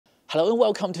Hello and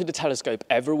welcome to The Telescope.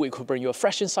 Every week we bring you a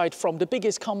fresh insight from the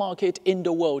biggest car market in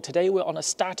the world. Today we're on a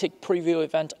static preview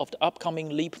event of the upcoming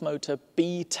Leapmotor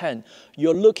B10.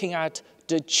 You're looking at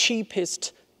the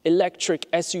cheapest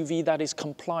electric SUV that is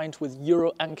compliant with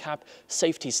Euro-NCAP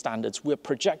safety standards. We're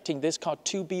projecting this car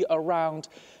to be around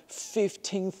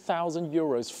 15,000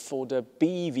 euros for the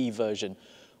BEV version.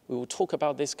 We will talk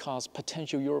about this car's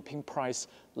potential European price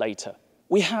later.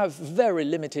 We have very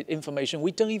limited information.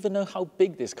 We don't even know how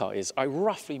big this car is. I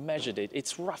roughly measured it.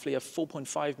 It's roughly a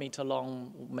 4.5 meter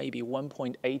long, maybe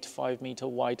 1.85 meter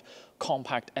wide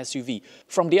compact SUV.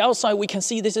 From the outside, we can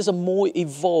see this is a more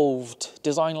evolved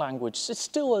design language. It's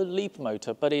still a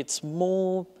Leapmotor, but it's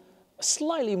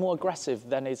slightly more aggressive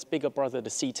than its bigger brother, the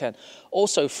C10.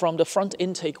 Also, from the front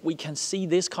intake, we can see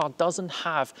this car doesn't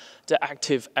have the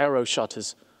active aero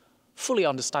shutters. Fully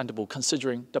understandable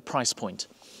considering the price point.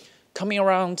 Coming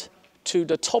around to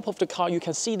the top of the car, you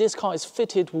can see this car is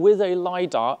fitted with a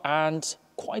LiDAR and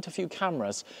quite a few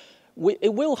cameras.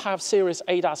 It will have serious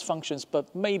ADAS functions,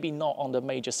 but maybe not on the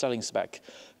major selling spec.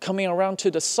 Coming around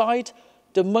to the side,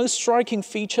 the most striking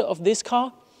feature of this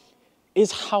car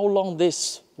is how long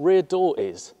this rear door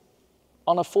is.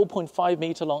 On a 4.5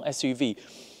 meter long SUV,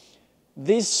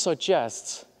 this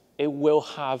suggests it will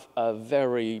have a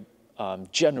very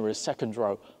generous second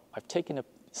row. I've taken a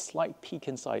slight peek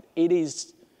inside. It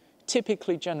is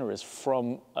typically generous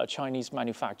from a Chinese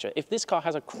manufacturer. If this car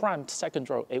has a cramped second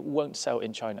row, it won't sell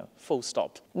in China, full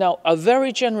stop. Now, a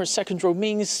very generous second row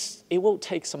means it will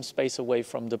take some space away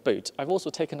from the boot. I've also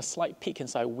taken a slight peek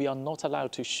inside. We are not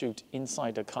allowed to shoot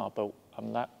inside the car, but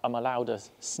I'm allowed a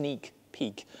sneak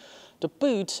peek. The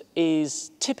boot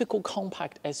is typical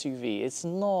compact SUV. It's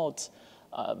not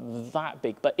that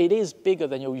big, but it is bigger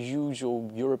than your usual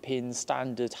European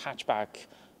standard hatchback,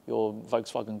 your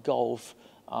Volkswagen Golf,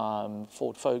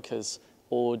 Ford Focus,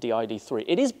 or the ID.3.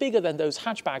 It is bigger than those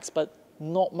hatchbacks, but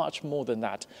not much more than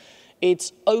that.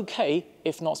 It's okay,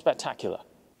 if not spectacular.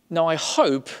 Now, I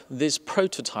hope this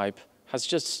prototype has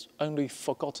just only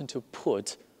forgotten to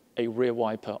put a rear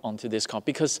wiper onto this car,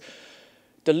 because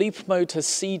the Leapmotor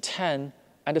C10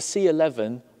 and the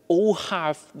C11 all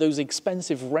have those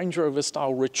expensive Range Rover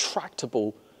style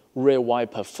retractable rear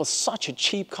wiper. For such a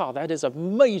cheap car, that is a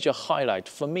major highlight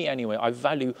for me anyway. I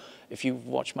value, if you've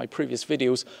watched my previous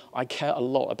videos, I care a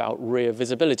lot about rear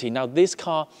visibility. Now, this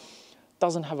car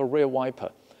doesn't have a rear wiper.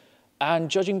 And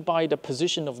judging by the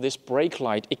position of this brake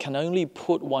light, it can only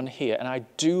put one here. And I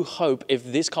do hope if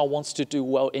this car wants to do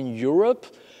well in Europe,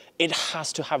 it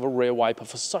has to have a rear wiper.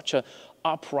 For such an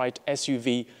upright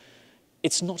SUV,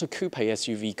 it's not a coupe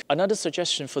SUV. Another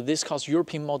suggestion for this car's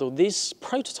European model, this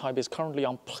prototype is currently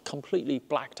on completely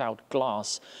blacked out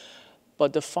glass.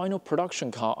 But the final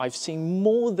production car, I've seen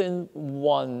more than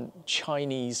one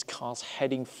Chinese cars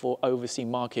heading for overseas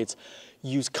markets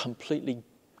use completely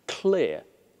clear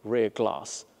rear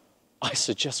glass. I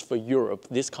suggest for Europe,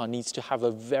 this car needs to have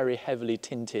a very heavily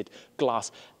tinted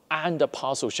glass and a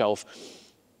parcel shelf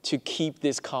to keep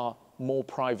this car more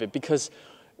private, because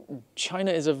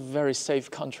China is a very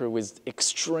safe country with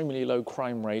extremely low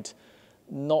crime rate.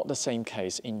 Not the same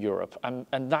case in Europe, and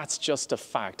that's just a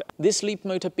fact. This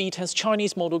Leapmotor B10's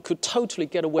Chinese model could totally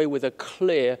get away with a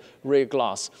clear rear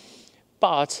glass.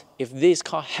 But if this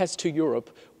car heads to Europe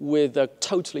with a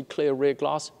totally clear rear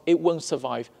glass, it won't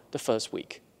survive the first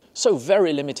week. So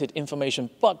very limited information,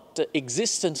 but the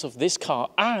existence of this car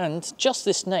and just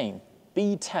this name,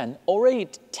 B10, already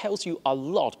tells you a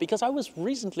lot, because I was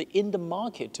recently in the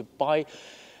market to buy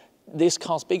this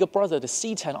car's bigger brother, the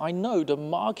C10. I know the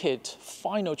market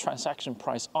final transaction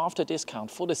price after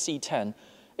discount for the C10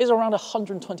 is around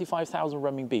 125,000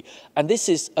 RMB. And this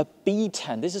is a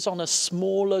B10. This is on a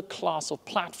smaller class of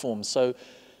platforms. So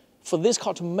for this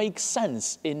car to make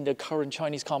sense in the current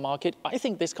Chinese car market, I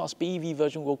think this car's BEV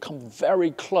version will come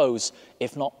very close,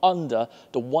 if not under,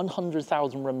 the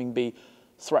 100,000 RMB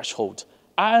threshold.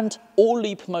 And all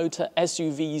Leapmotor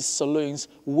SUVs, saloons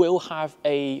will have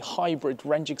a hybrid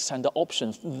range extender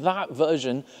option. That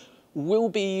version will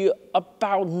be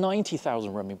about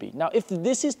 90,000 RMB. Now, if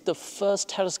this is the first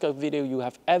Telescope video you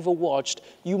have ever watched,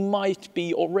 you might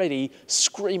be already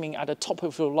screaming at the top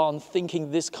of your lungs, thinking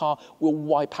this car will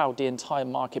wipe out the entire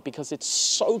market because it's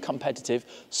so competitive,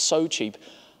 so cheap.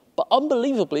 But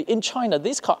unbelievably, in China,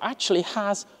 this car actually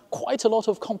has quite a lot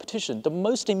of competition. The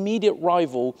most immediate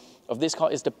rival of this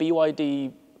car is the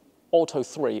BYD Auto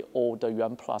 3, or the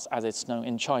Yuan Plus as it's known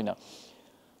in China.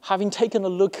 Having taken a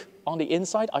look on the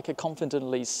inside, I can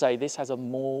confidently say this has a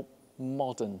more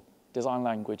modern design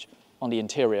language on the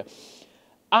interior.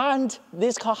 And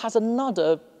this car has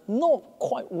another not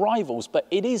quite rivals, but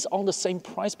it is on the same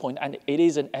price point, and it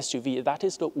is an SUV. That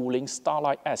is the Wuling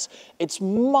Starlight S. It's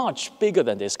much bigger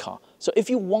than this car. So if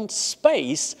you want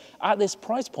space at this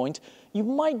price point, you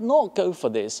might not go for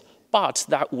this. But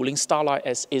that Wuling Starlight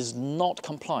S is not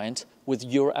compliant with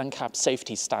Euro-NCAP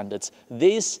safety standards.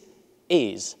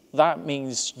 That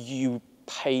means you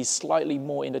pay slightly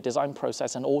more in the design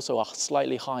process and also a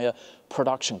slightly higher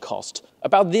production cost.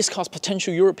 About this car's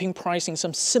potential European pricing,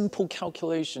 some simple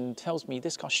calculation tells me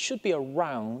this car should be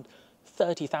around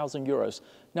 30,000 euros.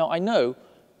 Now, I know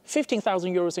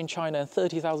 15,000 euros in China and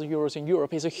 30,000 euros in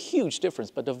Europe is a huge difference,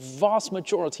 but the vast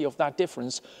majority of that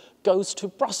difference goes to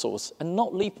Brussels and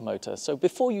not Leapmotor. So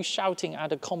before you shouting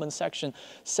at a comment section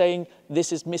saying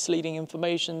this is misleading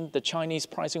information, the Chinese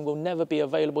pricing will never be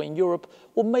available in Europe,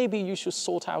 well, maybe you should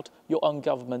sort out your own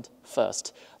government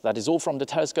first. That is all from the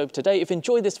Telescope today. If you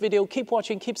enjoyed this video, keep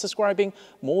watching, keep subscribing.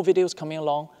 More videos coming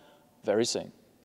along very soon.